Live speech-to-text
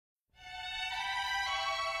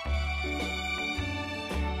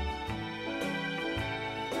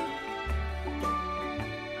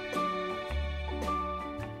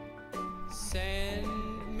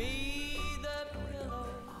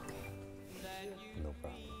No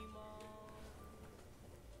problem.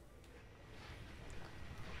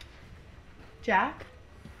 Jack?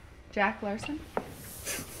 Jack Larson?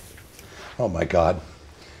 Oh my God.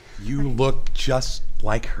 You look just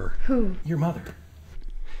like her. Who? Your mother.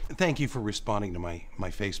 Thank you for responding to my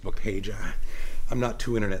Facebook page. I'm not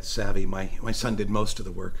too internet savvy. My son did most of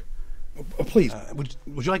the work. Oh, please, would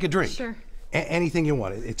you like a drink? Sure. Anything you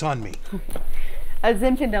want. It's on me. A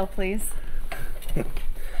Zinfandel, please.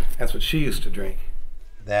 That's what she used to drink.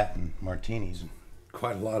 That and martinis, and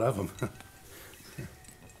quite a lot of them.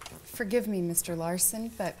 Forgive me, Mr.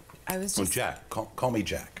 Larson, but I was just... Oh, Jack. Call me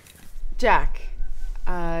Jack. Jack,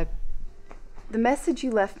 the message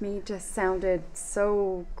you left me just sounded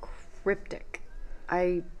so cryptic.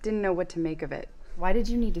 I didn't know what to make of it. Why did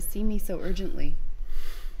you need to see me so urgently?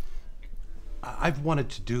 I've wanted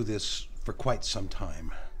to do this for quite some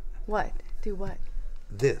time. What? Do what?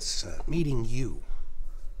 This, meeting you.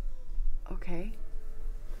 Okay.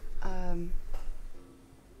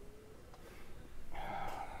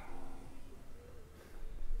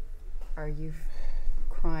 Are you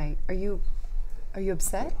crying? Are you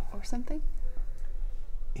upset or something?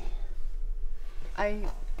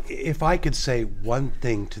 If I could say one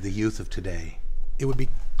thing to the youth of today, it would be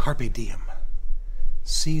carpe diem.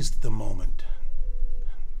 Seize the moment.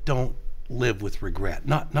 Don't live with regret.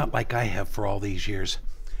 Not like I have for all these years.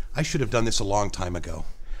 I should have done this a long time ago.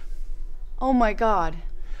 Oh my God.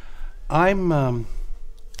 I'm...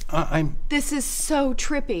 This is so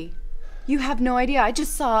trippy. You have no idea. I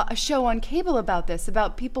just saw a show on cable about this,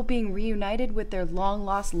 about people being reunited with their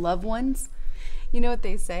long-lost loved ones. You know what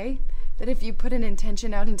they say? That if you put an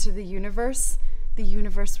intention out into the universe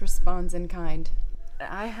responds in kind.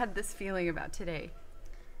 I had this feeling about today.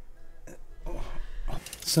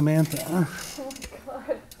 Samantha. Oh my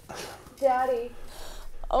God. Daddy.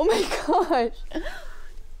 Oh my gosh.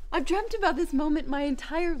 I've dreamt about this moment my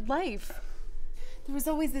entire life. There was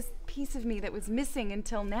always this piece of me that was missing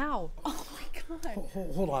until now. Oh my God.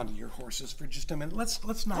 Hold on to your horses for just a minute.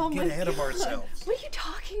 Let's not get ahead of ourselves. What are you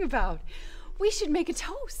talking about? We should make a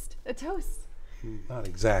toast. A toast. Not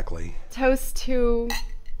exactly. Toast to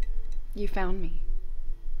you found me.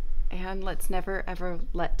 And let's never ever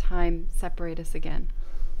let time separate us again.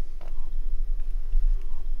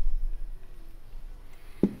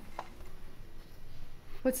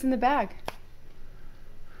 What's in the bag?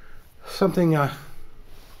 Something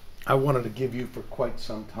I wanted to give you for quite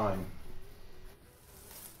some time.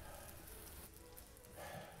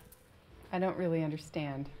 I don't really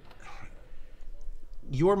understand.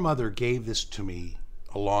 Your mother gave this to me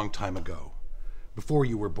a long time ago, before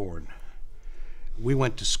you were born. We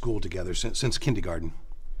went to school together since kindergarten.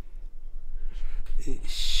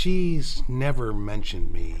 She's never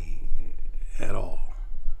mentioned me at all.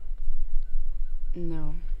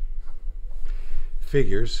 No.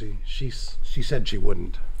 Figures. She said she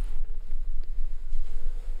wouldn't.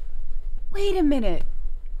 Wait a minute.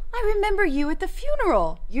 I remember you at the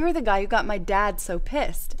funeral. You're the guy who got my dad so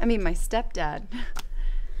pissed. I mean, my stepdad.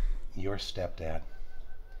 Your stepdad.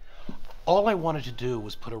 All I wanted to do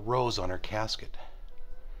was put a rose on her casket.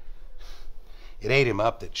 It ate him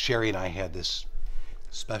up that Sherry and I had this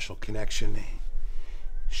special connection.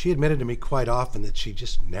 She admitted to me quite often that she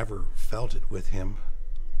just never felt it with him.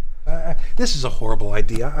 This is a horrible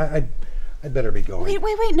idea. I'd better be going.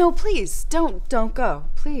 Wait, no, please. Don't go.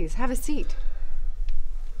 Please, have a seat.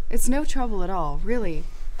 It's no trouble at all, really.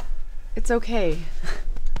 It's okay.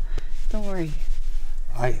 Don't worry.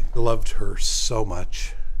 I loved her so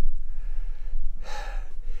much.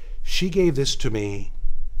 She gave this to me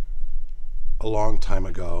a long time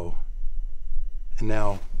ago, and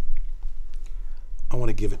now I want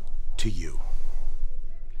to give it to you.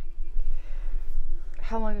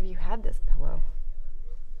 How long have you had this pillow?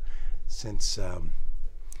 Since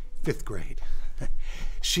 5th grade.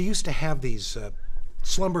 She used to have these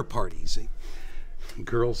slumber parties,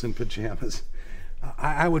 girls in pajamas.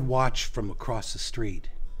 I would watch from across the street,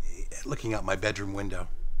 looking out my bedroom window.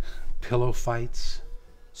 Pillow fights,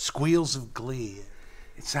 squeals of glee.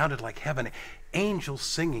 It sounded like heaven. Angels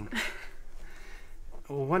singing.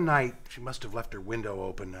 Well, one night, she must have left her window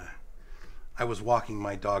open. I was walking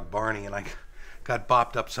my dog Barney, and I got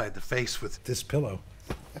bopped upside the face with this pillow.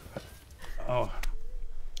 Oh,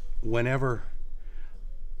 whenever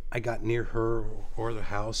I got near her or the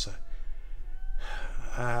house,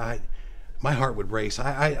 my heart would race.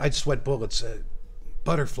 I'd sweat bullets,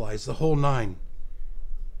 butterflies, the whole nine.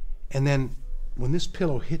 And then when this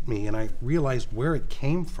pillow hit me and I realized where it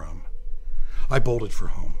came from, I bolted for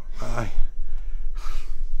home.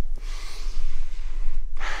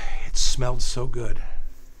 It smelled so good. It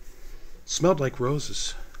smelled like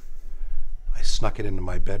roses. I snuck it into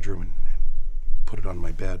my bedroom and put it on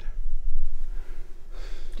my bed.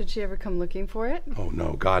 Did she ever come looking for it? Oh,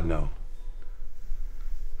 no, God, no.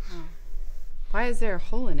 Oh. Why is there a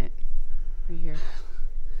hole in it? Right here.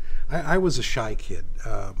 I was a shy kid,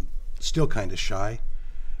 still kind of shy.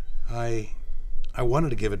 I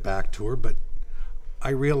wanted to give it back to her, but I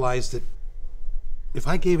realized that if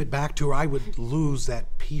I gave it back to her, I would lose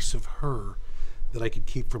that piece of her that I could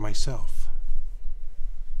keep for myself.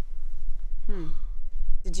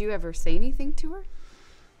 Did you ever say anything to her?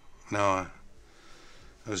 No,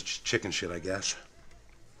 it was just chicken shit, I guess.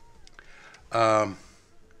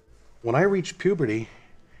 When I reached puberty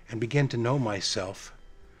and began to know myself,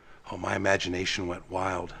 my imagination went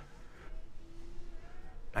wild.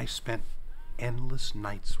 I spent endless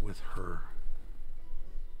nights with her.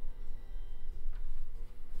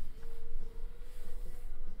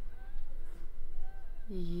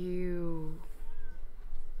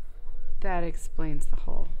 That explains the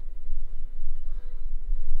hole.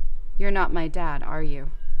 You're not my dad, are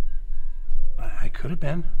you? I could have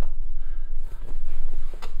been.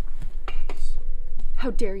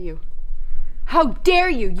 How dare you? How dare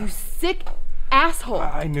you, you sick asshole!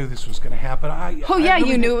 I knew this was going to happen.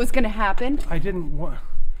 You knew it was going to happen. I didn't want...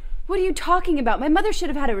 What are you talking about? My mother should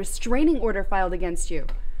have had a restraining order filed against you.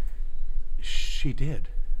 She did.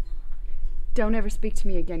 Don't ever speak to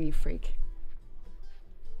me again, you freak.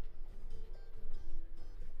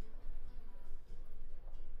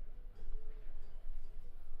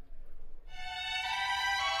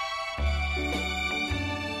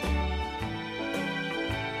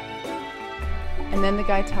 And then the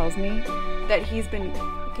guy tells me that he's been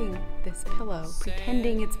cooking this pillow,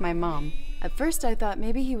 pretending it's my mom. At first I thought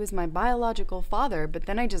maybe he was my biological father, but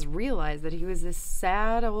then I just realized that he was this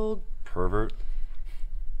sad old... pervert?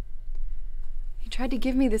 He tried to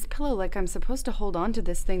give me this pillow like I'm supposed to hold on to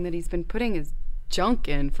this thing that he's been putting his junk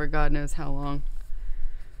in for God knows how long.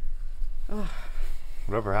 Ugh.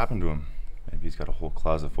 Whatever happened to him? Maybe he's got a whole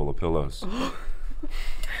closet full of pillows.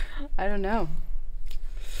 I don't know.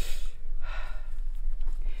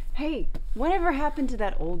 Hey, whatever happened to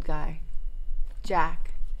that old guy?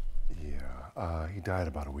 Jack. Yeah, he died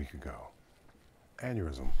about a week ago.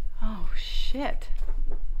 Aneurysm. Oh, shit.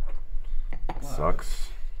 Sucks.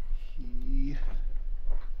 He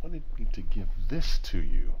wanted me to give this to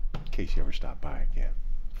you in case you ever stop by again.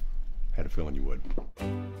 Had a feeling you would.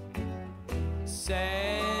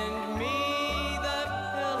 Send me the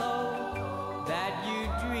pillow that you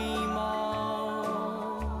dream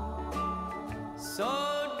on. So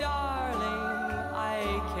darling,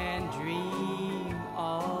 I can dream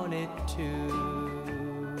on it too.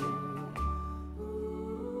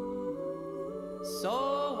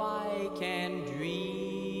 So I can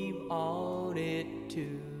dream on it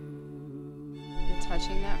too. You're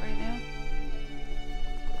touching that right now?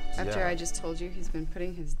 After Yeah. I just told you he's been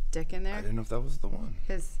putting his dick in there? I didn't know if that was the one.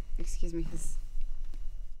 His